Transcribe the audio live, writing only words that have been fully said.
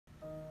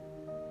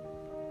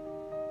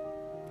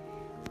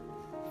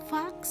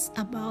Facts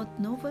about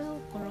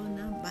novel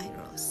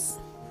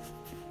coronavirus.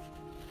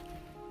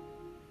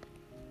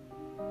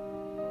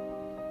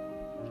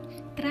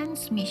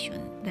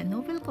 Transmission. The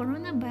novel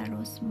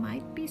coronavirus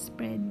might be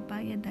spread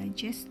by a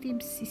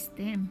digestive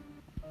system.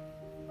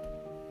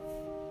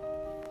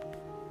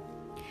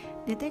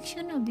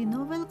 Detection of the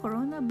novel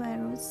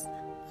coronavirus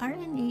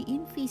RNA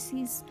in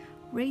feces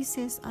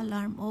raises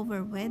alarm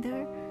over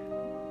whether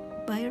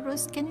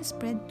virus can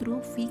spread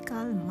through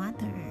fecal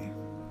matter.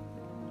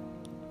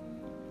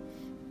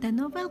 The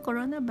novel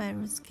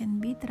coronavirus can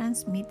be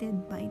transmitted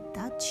by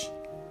touch.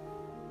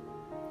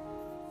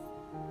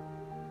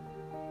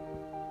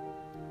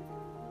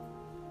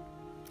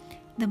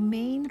 The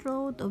main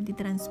route of the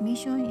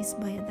transmission is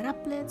via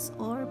droplets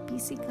or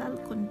physical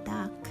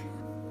contact.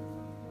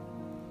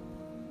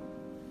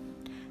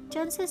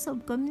 Chances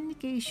of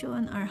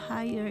communication are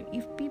higher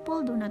if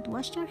people do not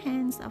wash their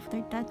hands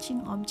after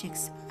touching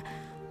objects,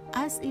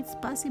 as it's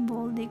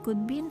possible they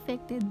could be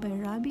infected by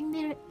rubbing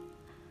their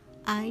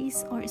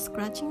eyes or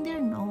scratching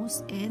their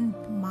nose and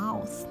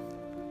mouth.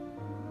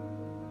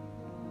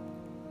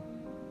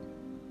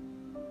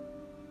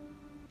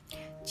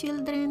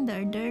 Children,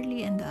 the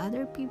elderly, and the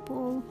other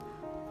people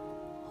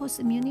whose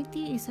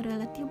immunity is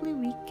relatively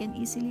weak can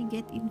easily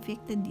get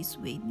infected this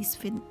way.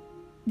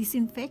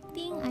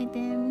 Disinfecting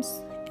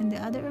items and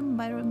the other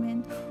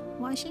environment,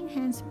 washing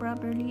hands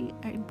properly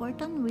are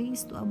important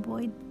ways to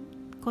avoid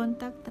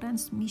contact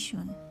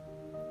transmission.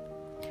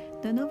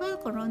 The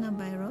novel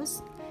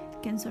coronavirus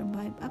can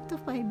survive up to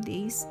 5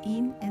 days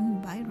in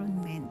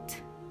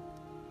environment.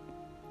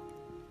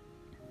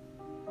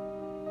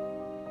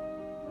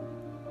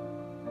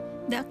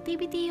 The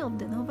activity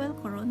of the novel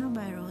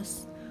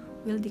coronavirus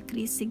will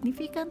decrease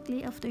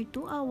significantly after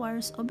 2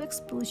 hours of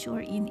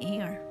exposure in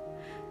air.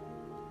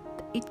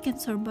 It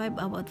can survive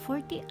about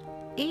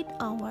 48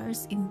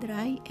 hours in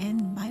dry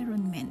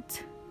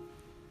environment.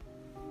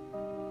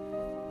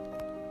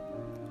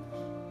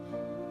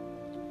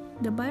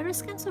 The virus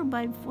can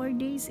survive 4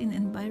 days in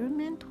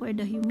environment where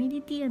the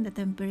humidity and the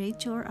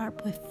temperature are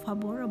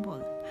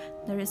favorable.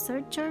 The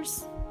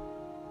researchers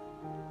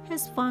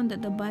has found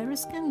that the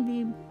virus can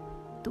live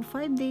to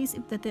 5 days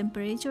if the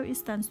temperature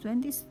stands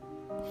 20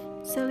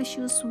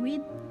 Celsius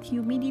with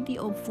humidity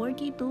of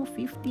 40 to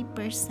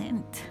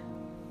 50%.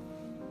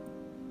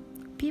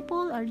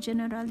 People are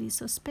generally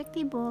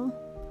susceptible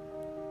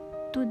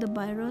to the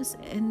virus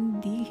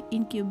and the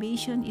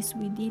incubation is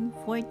within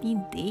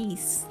 14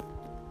 days.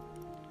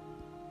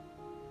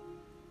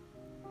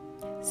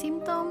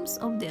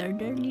 Symptoms of the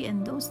elderly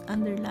and those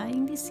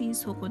underlying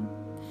disease who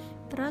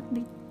contract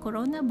the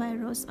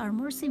coronavirus are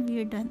more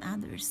severe than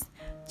others.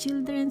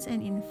 Children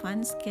and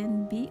infants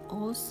can be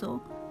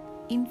also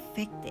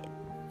infected.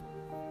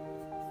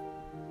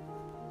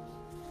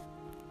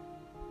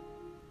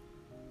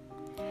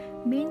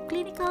 Main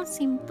clinical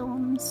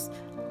symptoms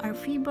are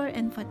fever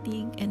and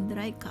fatigue and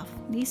dry cough,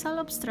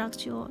 nasal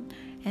obstruction,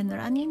 and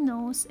runny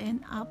nose and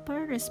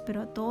upper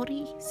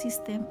respiratory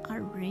system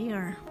are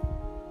rare.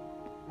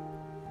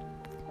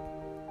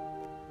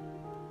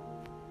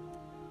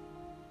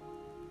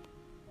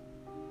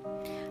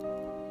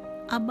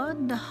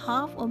 About the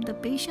half of the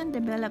patient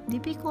develop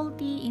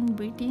difficulty in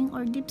breathing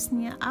or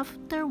dyspnea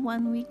after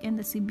 1 week, and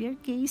the severe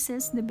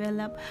cases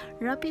develop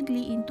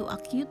rapidly into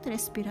acute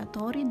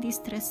respiratory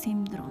distress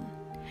syndrome,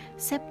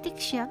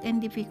 septic shock, and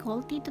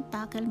difficulty to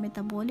tackle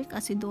metabolic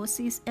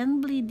acidosis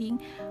and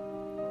bleeding,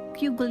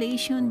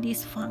 coagulation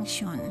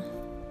dysfunction.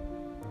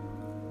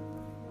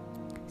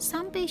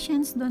 Some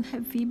patients don't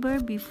have fever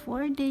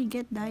before they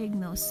get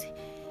diagnosed.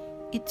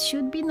 It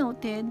should be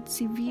noted,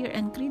 severe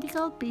and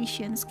critical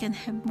patients can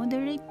have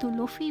moderate to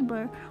low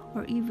fever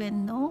or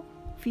even no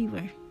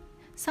fever.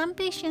 Some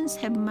patients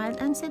have mild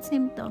onset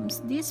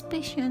symptoms. These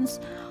patients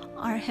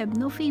have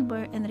no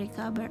fever and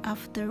recover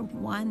after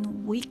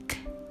 1 week.